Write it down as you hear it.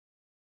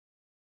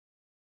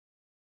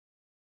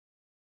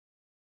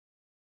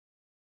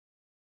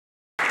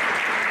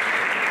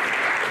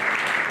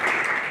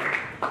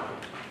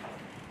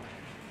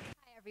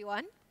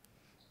everyone.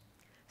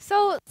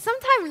 So,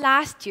 sometime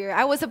last year,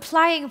 I was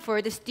applying for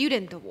the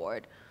Student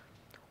Award.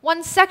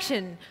 One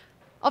section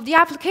of the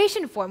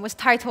application form was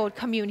titled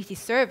Community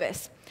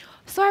Service.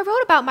 So I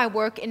wrote about my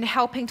work in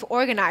helping to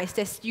organize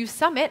this youth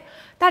summit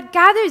that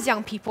gathers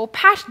young people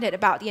passionate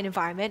about the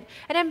environment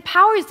and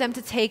empowers them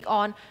to take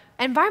on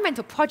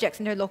environmental projects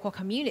in their local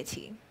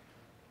community.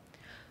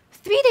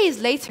 3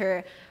 days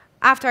later,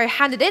 after I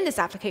handed in this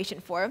application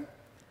form,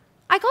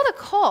 I got a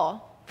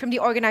call from the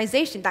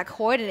organization that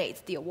coordinates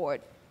the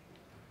award.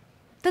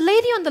 The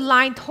lady on the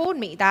line told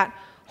me that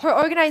her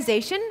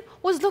organization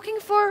was looking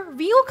for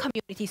real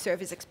community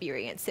service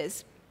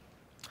experiences.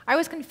 I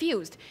was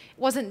confused.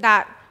 Wasn't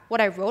that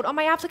what I wrote on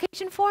my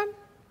application form?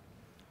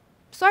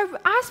 So I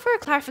asked for a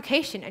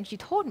clarification, and she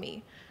told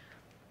me,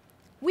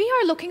 we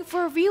are looking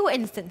for real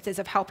instances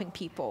of helping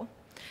people.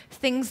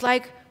 Things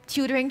like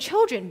tutoring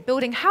children,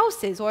 building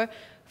houses, or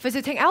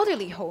visiting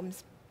elderly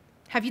homes.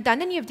 Have you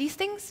done any of these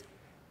things?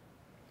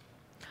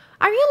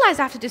 I realized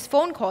after this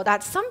phone call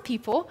that some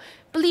people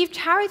believe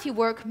charity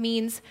work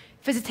means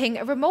visiting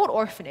a remote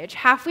orphanage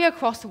halfway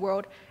across the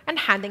world and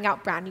handing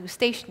out brand new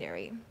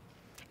stationery.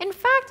 In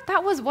fact,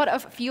 that was what a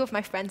few of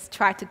my friends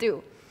tried to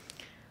do.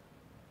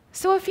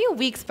 So a few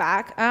months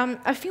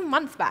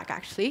back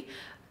actually,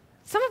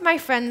 some of my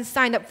friends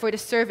signed up for the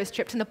service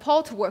trip to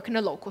Nepal to work in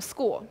a local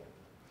school.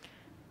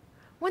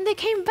 When they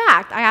came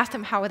back, I asked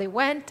them how they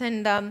went,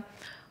 and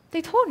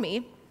they told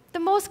me the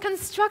most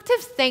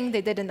constructive thing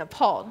they did in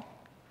Nepal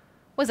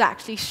was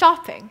actually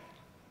shopping.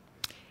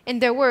 In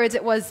their words,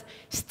 it was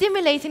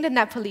stimulating the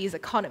Nepalese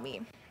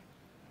economy.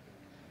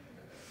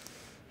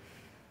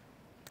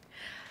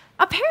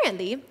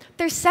 Apparently,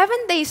 their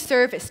 7-day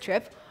service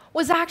trip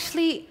was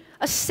actually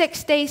a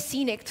 6-day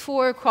scenic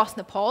tour across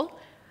Nepal,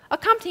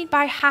 accompanied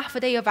by half a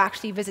day of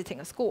actually visiting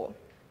a school.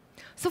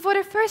 So for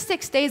the first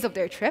 6 days of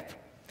their trip,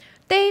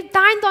 they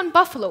dined on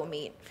buffalo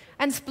meat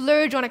and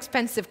splurged on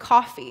expensive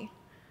coffee.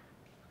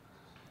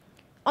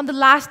 On the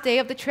last day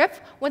of the trip,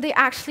 when they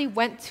actually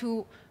went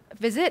to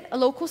visit a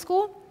local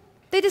school,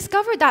 they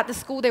discovered that the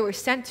school they were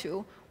sent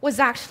to was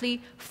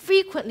actually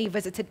frequently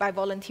visited by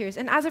volunteers,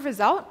 and as a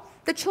result,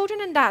 the children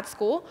in that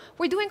school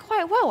were doing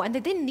quite well, and they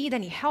didn't need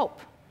any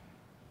help.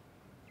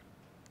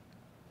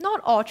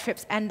 Not all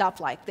trips end up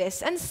like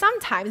this, and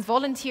sometimes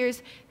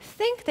volunteers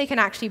think they can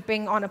actually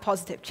bring on a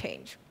positive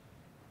change.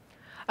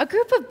 A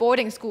group of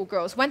boarding school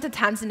girls went to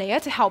Tanzania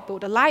to help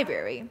build a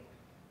library.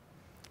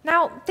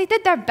 Now, they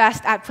did their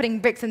best at putting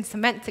bricks and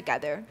cement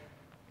together.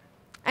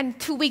 And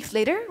 2 weeks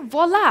later,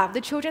 voila, the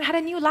children had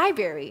a new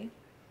library.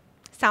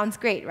 Sounds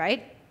great,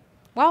 right?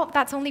 Well,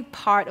 that's only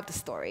part of the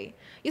story.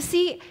 You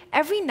see,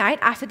 every night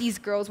after these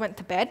girls went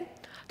to bed,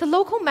 the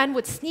local men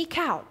would sneak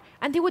out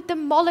and they would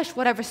demolish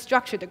whatever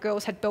structure the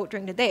girls had built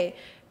during the day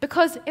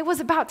because it was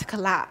about to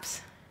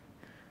collapse.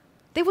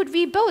 They would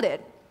rebuild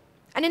it.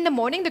 And in the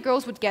morning, the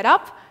girls would get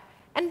up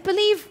and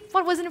believe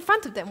what was in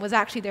front of them was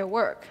actually their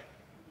work.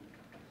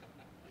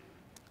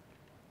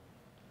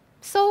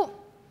 So,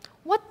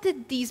 what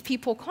did these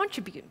people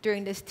contribute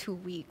during these 2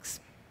 weeks?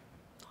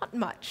 Not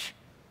much.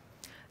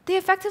 They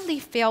effectively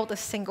failed a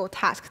single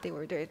task they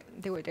were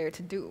there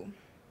to do.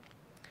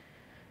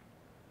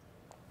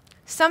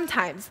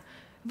 Sometimes,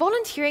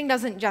 volunteering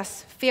doesn't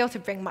just fail to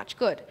bring much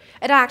good.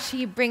 It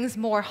actually brings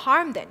more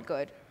harm than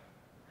good.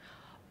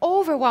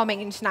 Overwhelming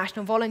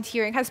international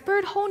volunteering has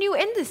spurred whole new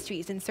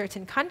industries in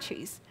certain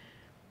countries.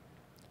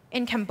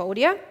 In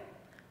Cambodia,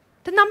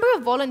 the number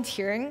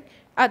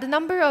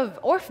of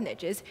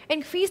orphanages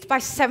increased by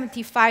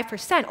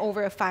 75%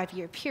 over a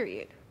 5-year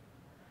period.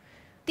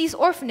 These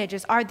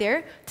orphanages are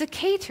there to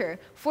cater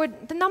for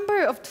the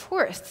number of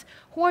tourists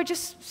who are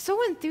just so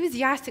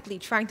enthusiastically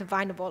trying to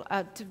find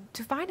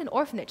an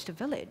orphanage to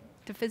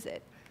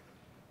visit.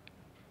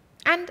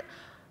 And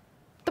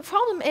the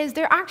problem is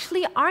there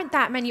actually aren't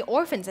that many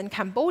orphans in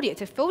Cambodia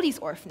to fill these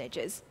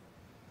orphanages.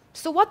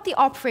 So what the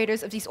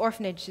operators of these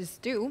orphanages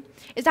do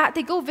is that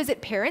they go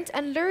visit parents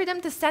and lure them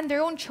to send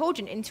their own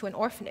children into an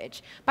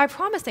orphanage by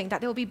promising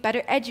that they'll be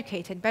better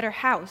educated, better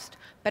housed,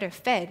 better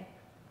fed.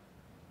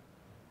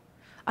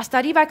 A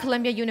study by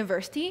Columbia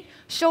University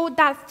showed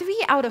that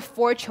 3 out of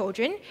 4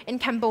 children in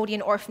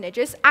Cambodian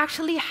orphanages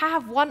actually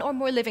have one or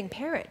more living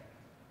parent.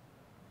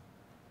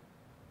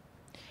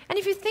 And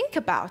if you think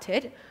about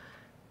it,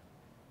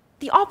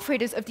 the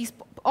operators of these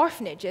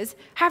orphanages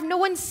have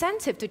no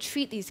incentive to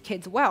treat these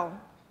kids well.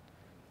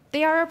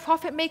 They are a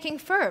profit-making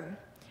firm.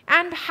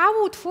 And how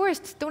will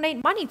tourists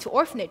donate money to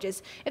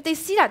orphanages if they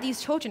see that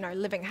these children are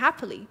living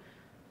happily?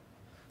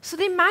 So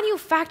they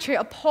manufacture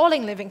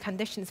appalling living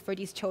conditions for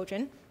these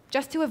children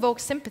just to evoke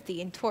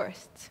sympathy in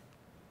tourists.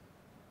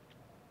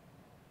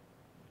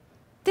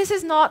 This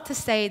is not to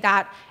say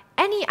that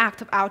any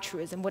act of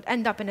altruism would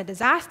end up in a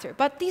disaster,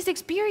 but these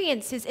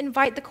experiences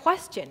invite the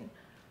question,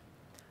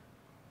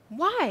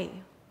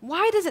 why?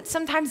 Why does it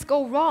sometimes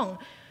go wrong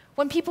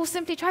when people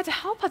simply try to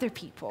help other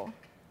people?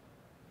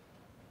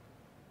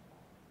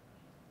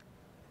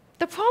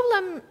 The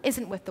problem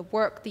isn't with the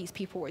work these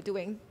people were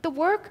doing. The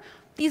work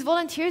these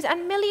volunteers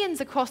and millions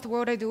across the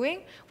world are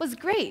doing was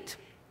great.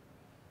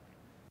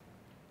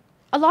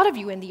 A lot of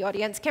you in the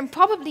audience can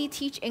probably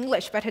teach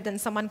English better than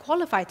some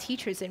unqualified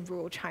teachers in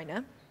rural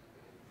China.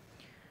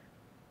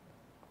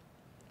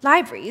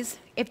 Libraries,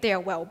 if they are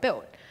well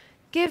built,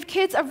 give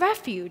kids a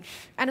refuge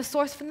and a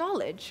source for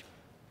knowledge.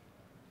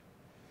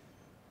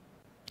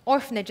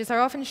 Orphanages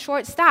are often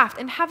short-staffed,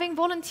 and having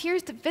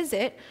volunteers to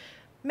visit,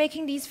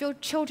 making these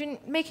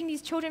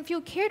children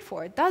feel cared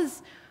for,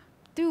 does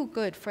do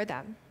good for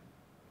them.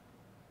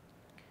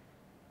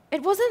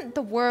 It wasn't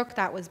the work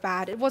that was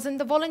bad. It wasn't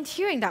the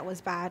volunteering that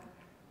was bad.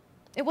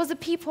 It was the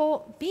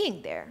people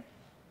being there.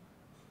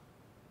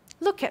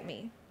 Look at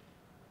me.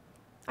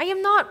 I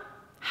am not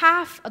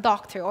half a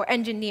doctor or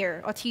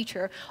engineer or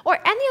teacher or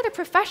any other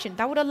profession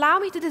that would allow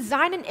me to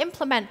design and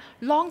implement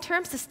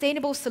long-term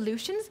sustainable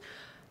solutions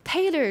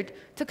tailored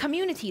to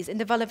communities in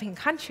developing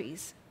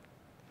countries.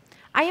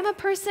 I am a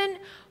person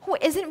who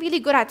isn't really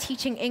good at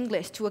teaching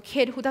English to a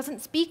kid who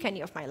doesn't speak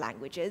any of my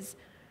languages.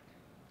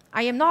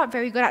 I am not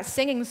very good at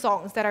singing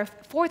songs that are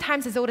 4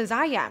 times as old as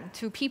I am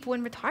to people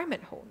in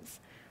retirement homes.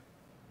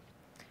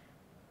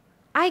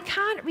 I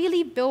can't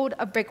really build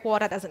a brick wall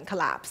that doesn't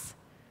collapse,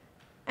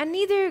 and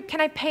neither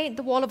can I paint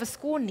the wall of a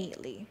school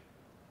neatly.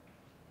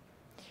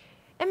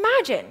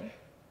 Imagine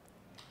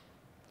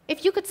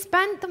if you could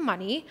spend the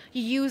money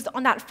you used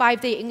on that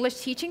 5-day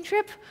English teaching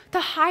trip to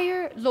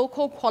hire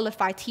local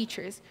qualified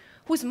teachers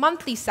whose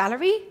monthly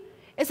salary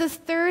is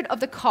 1/3 of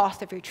the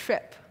cost of your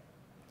trip.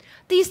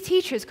 These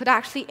teachers could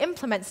actually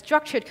implement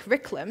structured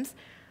curriculums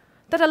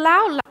that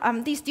allow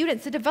these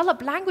students to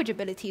develop language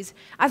abilities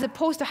as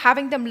opposed to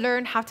having them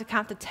learn how to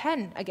count to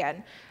 10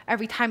 again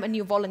every time a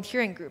new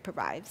volunteering group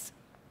arrives.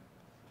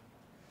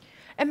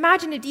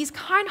 Imagine if these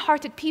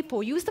kind-hearted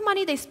people used the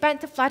money they spent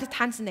to fly to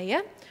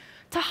Tanzania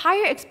to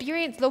hire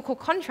experienced local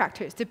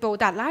contractors to build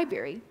that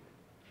library.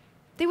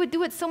 They would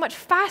do it so much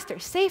faster,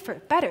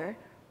 safer, better.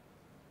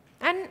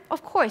 And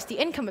of course, the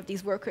income of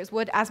these workers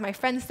would, as my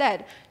friend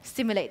said,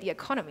 stimulate the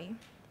economy.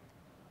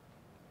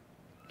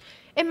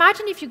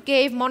 Imagine if you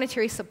gave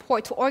monetary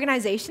support to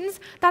organizations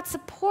that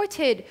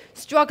supported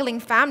struggling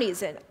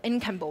families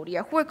in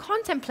Cambodia who were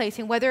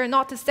contemplating whether or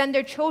not to send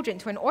their children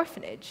to an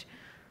orphanage.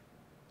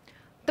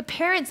 The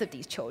parents of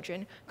these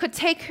children could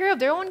take care of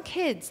their own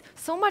kids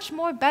so much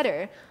more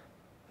better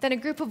than a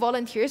group of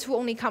volunteers who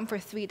only come for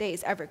 3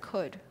 days ever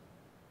could.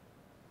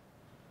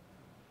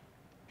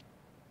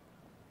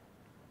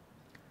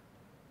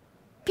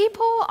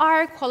 People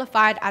are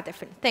qualified at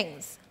different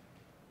things.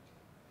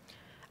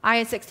 I,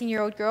 a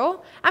 16-year-old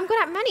girl, I'm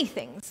good at many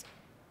things.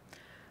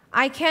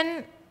 I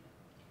can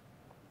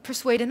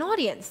persuade an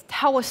audience,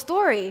 tell a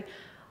story,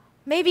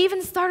 maybe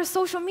even start a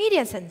social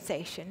media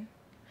sensation.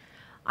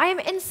 I am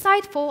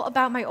insightful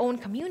about my own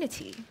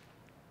community.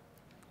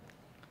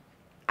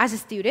 As a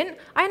student,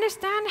 I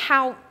understand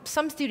how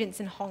some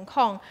students in Hong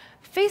Kong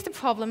face the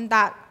problem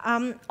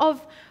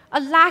of a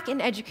lack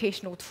in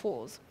educational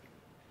tools.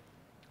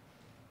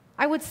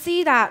 I would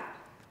see that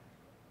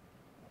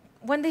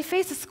when they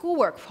face a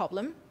schoolwork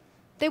problem,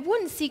 they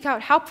wouldn't seek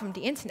out help from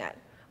the internet,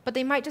 but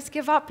they might just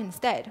give up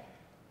instead.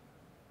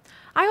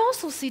 I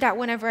also see that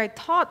whenever I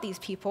taught these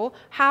people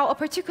how a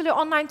particular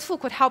online tool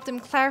could help them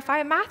clarify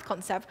a math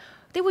concept,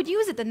 they would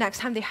use it the next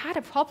time they had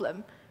a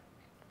problem.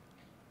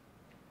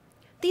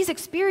 These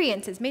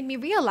experiences made me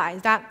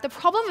realize that the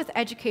problem with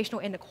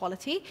educational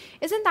inequality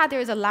isn't that there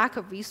is a lack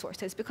of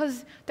resources,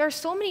 because there are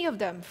so many of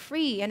them,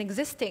 free and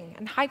existing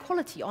and high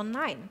quality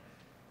online.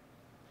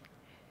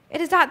 It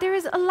is that there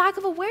is a lack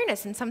of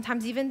awareness and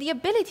sometimes even the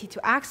ability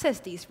to access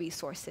these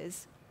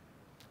resources,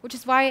 which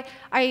is why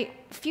a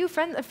few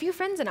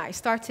friends and I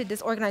started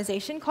this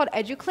organization called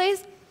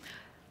TEDxYouth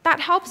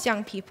that helps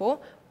young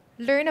people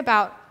learn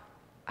about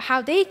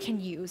how they can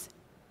use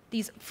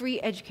these free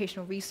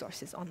educational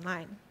resources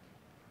online.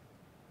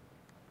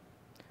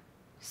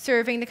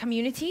 Serving the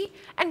community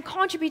and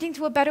contributing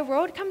to a better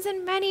world comes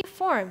in many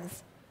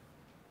forms.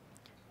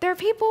 There are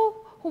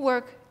people who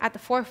work at the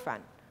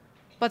forefront,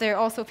 but there are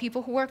also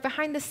people who work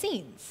behind the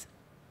scenes.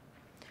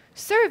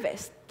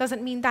 Service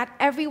doesn't mean that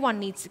everyone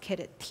needs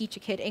to teach a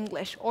kid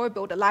English or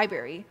build a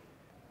library.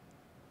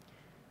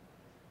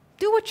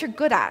 Do what you're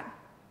good at,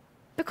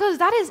 because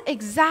that is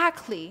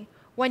exactly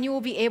when you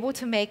will be able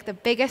to make the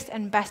biggest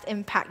and best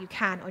impact you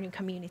can on your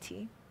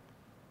community.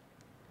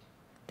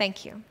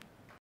 Thank you.